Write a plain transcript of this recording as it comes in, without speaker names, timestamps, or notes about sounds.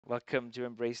Welcome to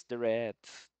Embrace the Red.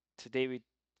 Today we're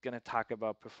going to talk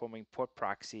about performing port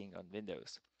proxying on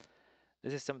Windows.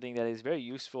 This is something that is very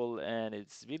useful and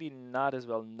it's really not as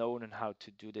well known on how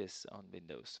to do this on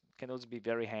Windows. It can also be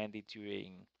very handy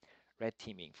during red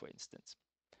teaming, for instance.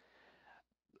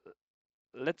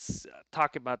 Let's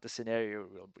talk about the scenario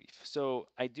real brief. So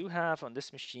I do have on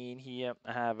this machine here,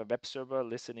 I have a web server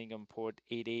listening on port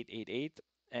 8888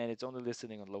 and it's only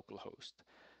listening on localhost.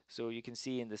 So you can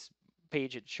see in this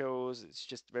page it shows, it's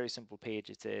just a very simple page.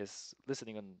 It says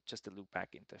listening on just a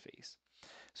loopback interface.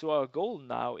 So our goal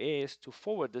now is to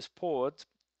forward this port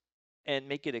and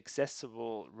make it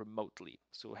accessible remotely.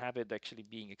 So have it actually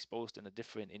being exposed in a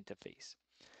different interface.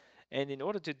 And in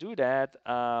order to do that,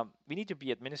 we need to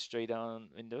be administrator on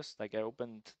Windows. Like I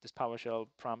opened this PowerShell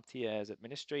prompt here as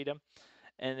administrator.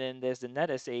 And then there's the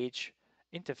netsh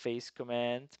interface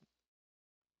command.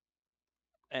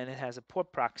 And it has a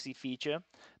port proxy feature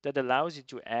that allows you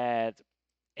to add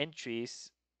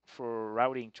entries for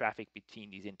routing traffic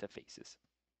between these interfaces.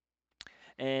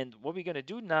 And what we're going to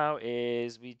do now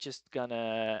is we're just going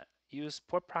to use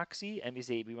port proxy and we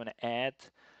say we want to add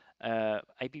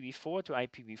IPv4 to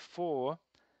IPv4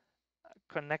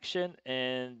 connection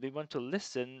and we want to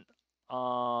listen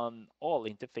on all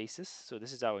interfaces. So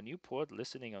this is our new port,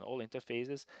 listening on all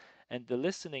interfaces. And the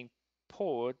listening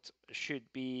port should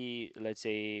be, let's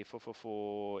say,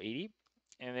 44480.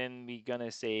 And then we're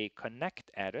gonna say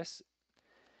connect address.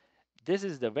 This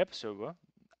is the web server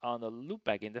on the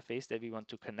loopback interface that we want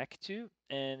to connect to.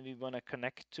 And we want to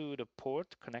connect to the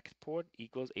port, connect port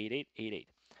equals 8888.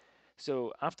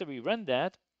 So after we run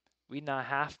that, we now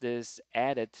have this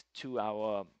added to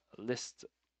our list.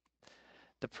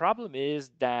 The problem is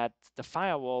that the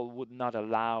firewall would not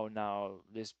allow now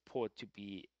this port to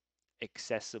be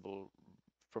accessible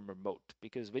from remote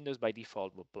because Windows by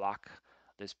default will block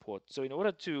this port. So in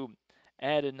order to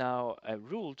add now a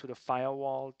rule to the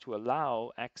firewall to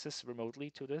allow access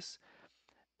remotely to this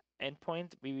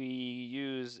endpoint, we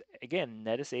use again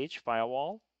netsh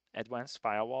firewall, advanced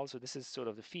firewall. So this is sort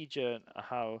of the feature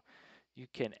how you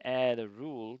can add a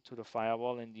rule to the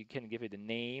firewall and you can give it a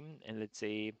name and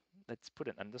let's put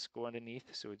an underscore underneath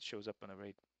so it shows up on the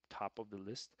right top of the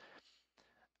list.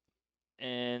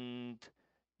 And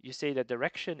you say the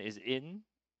direction is in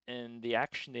and the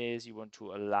action is you want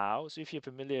to allow. So if you're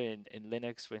familiar in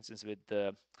Linux, for instance, with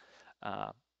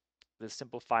uh, the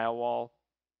simple firewall,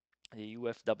 the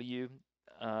UFW,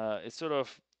 it's sort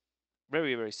of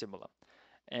very, very similar.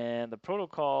 And the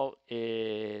protocol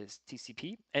is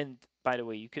TCP. And by the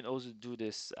way, you can also do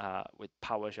this with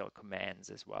PowerShell commands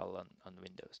as well on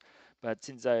Windows. But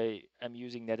since I am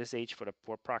using netsh for the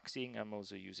port proxying, I'm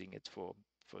also using it for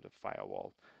the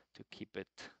firewall to keep it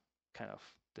kind of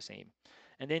the same.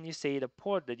 And then you say the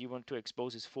port that you want to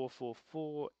expose is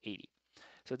 44480.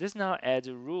 So this now adds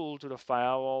a rule to the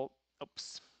firewall.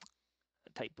 Oops, a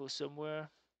typo somewhere.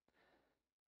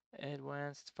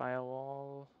 Advanced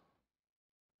firewall.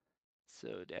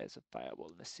 So there's a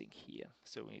firewall missing here.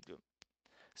 So we need to.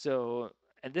 So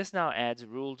and this now adds a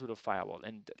rule to the firewall.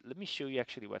 And let me show you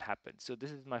actually what happened. So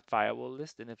this is my firewall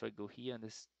list. And if I go here on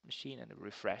this machine and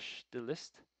refresh the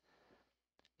list,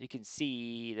 you can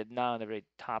see that now on the very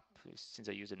top, since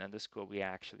I use an underscore, we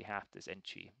actually have this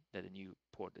entry that a new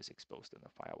port is exposed on the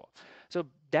firewall. So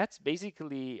that's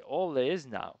basically all there is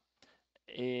now.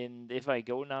 And if I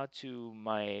go now to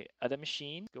my other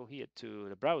machine, go here to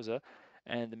the browser,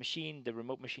 and the machine, the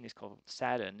remote machine is called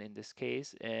Saturn in this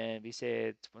case, and we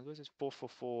said, what was this,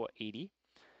 44480.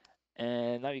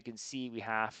 And now you can see we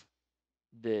have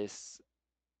this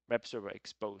web server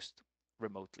exposed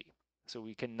remotely. So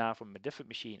we can now from a different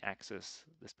machine access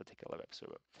this particular web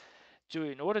server. So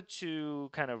in order to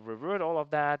kind of revert all of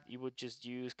that, you would just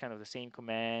use kind of the same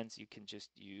commands. You can just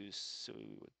use, so we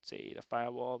would say the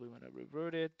firewall, we want to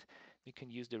revert it. You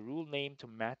can use the rule name to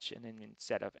match, and then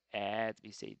instead of add,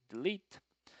 we say delete.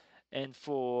 And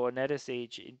for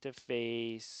netsh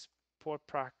interface port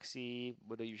proxy,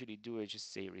 what I usually do is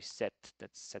just say reset, that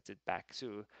sets it back.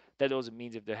 So that also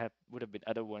means if there would have been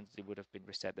other ones, they would have been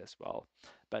reset as well.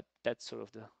 But that's sort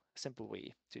of the simple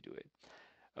way to do it.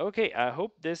 Okay, I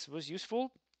hope this was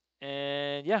useful.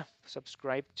 And yeah,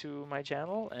 subscribe to my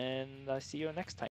channel and I'll see you next time.